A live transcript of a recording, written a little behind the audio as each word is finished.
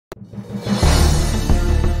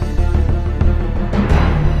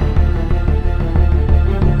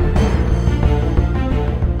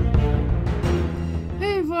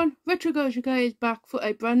Kosher K is back for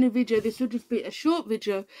a brand new video. This will just be a short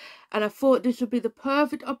video, and I thought this would be the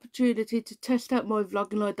perfect opportunity to test out my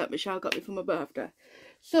vlogging light that Michelle got me for my birthday.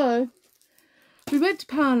 So, we went to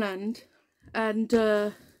Poundland, and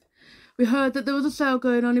we heard that there was a sale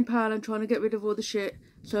going on in Poundland trying to get rid of all the shit.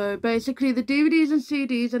 So basically the DVDs and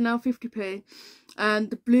CDs are now 50p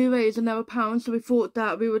and the Blu-rays are now £1, so we thought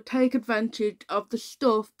that we would take advantage of the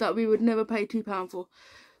stuff that we would never pay £2 for.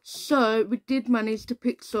 So we did manage to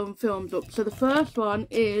pick some films up. So the first one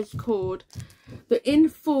is called The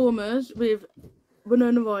Informers with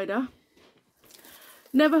Winona Ryder.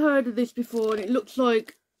 Never heard of this before, and it looks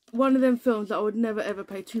like one of them films that I would never ever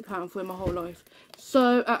pay £2 for in my whole life.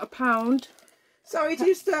 So at £1. Sorry to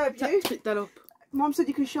disturb you. Pick that up. Mum said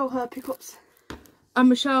you can show her pickups. And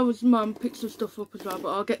Michelle's mum picked some stuff up as well, but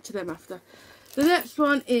I'll get to them after. The next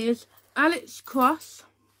one is Alex Cross.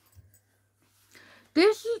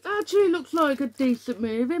 This actually looks like a decent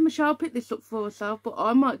movie. Michelle picked this up for herself, but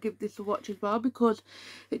I might give this a watch as well because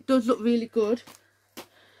it does look really good.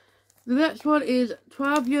 The next one is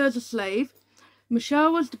 12 Years a Slave.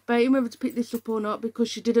 Michelle was debating whether to pick this up or not because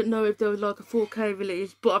she didn't know if there was like a 4K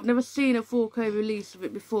release, but I've never seen a 4K release of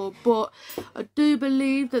it before. But I do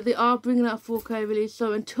believe that they are bringing out a 4K release,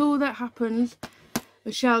 so until that happens,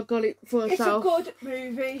 Michelle got it for herself. It's a good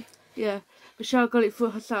movie. Yeah, Michelle got it for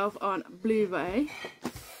herself on Blu-ray.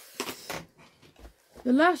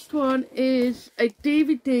 The last one is a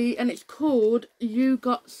DVD and it's called You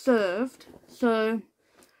Got Served. So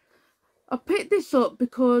I picked this up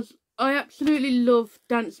because I absolutely love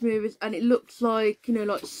dance movies, and it looks like, you know,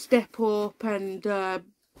 like Step Up and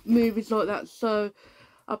movies like that. So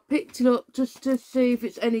I picked it up just to see if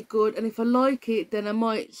it's any good, and if I like it, then I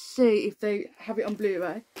might see if they have it on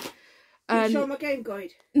Blu-ray. And show my game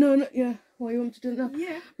guide. No, yeah. Why you want to do that?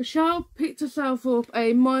 Yeah. Michelle picked herself up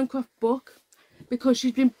a Minecraft book because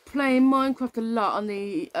she's been playing Minecraft a lot on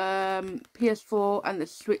the PS4 and the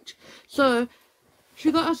Switch. So she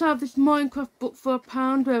got herself this Minecraft book for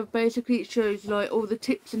 £1, where basically it shows like all the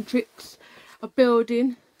tips and tricks of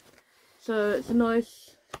building. So it's a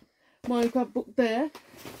nice Minecraft book there.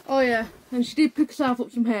 Oh yeah, and she did pick herself up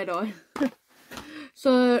some hair dye.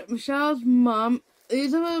 So Michelle's mum,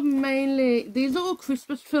 these are all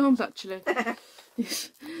Christmas films actually.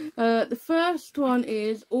 The first one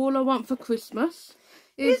is All I Want for Christmas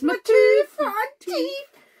is my two front teeth.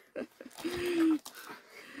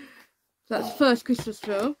 That's the first Christmas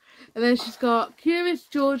film. And then she's got Curious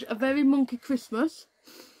George, A Very Monkey Christmas.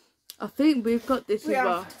 I think we've got this as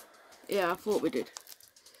well. Yeah, I thought we did.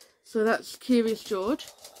 So that's Curious George.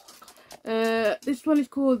 This one is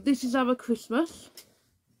called This Is Our Christmas.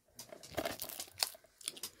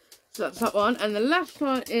 So that's that one. And the last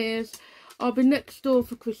one is I'll Be Next Door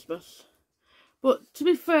for Christmas. But to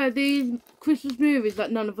be fair, these Christmas movies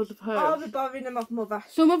that none of us have heard, I'll be borrowing them off Mother.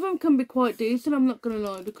 Some of them can be quite decent, I'm not going to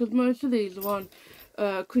lie, because most of these are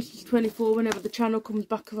on Christmas 24 whenever the channel comes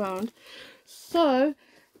back around. So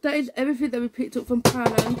that is everything that we picked up from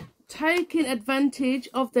Poundland. Taking advantage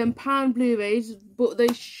of them pound Blu-rays, but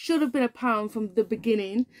they should have been £1 from the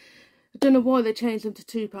beginning. I don't know why they changed them to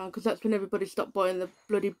 £2, because that's when everybody stopped buying the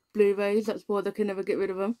bloody Blu-rays. That's why they can never get rid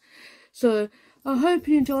of them. So I hope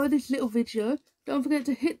you enjoyed this little video. Don't forget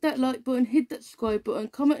to hit that like button, hit that subscribe button,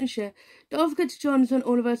 comment and share. Don't forget to join us on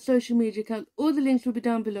all of our social media accounts. All the links will be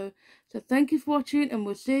down below. So thank you for watching, and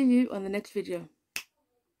we'll see you on the next video.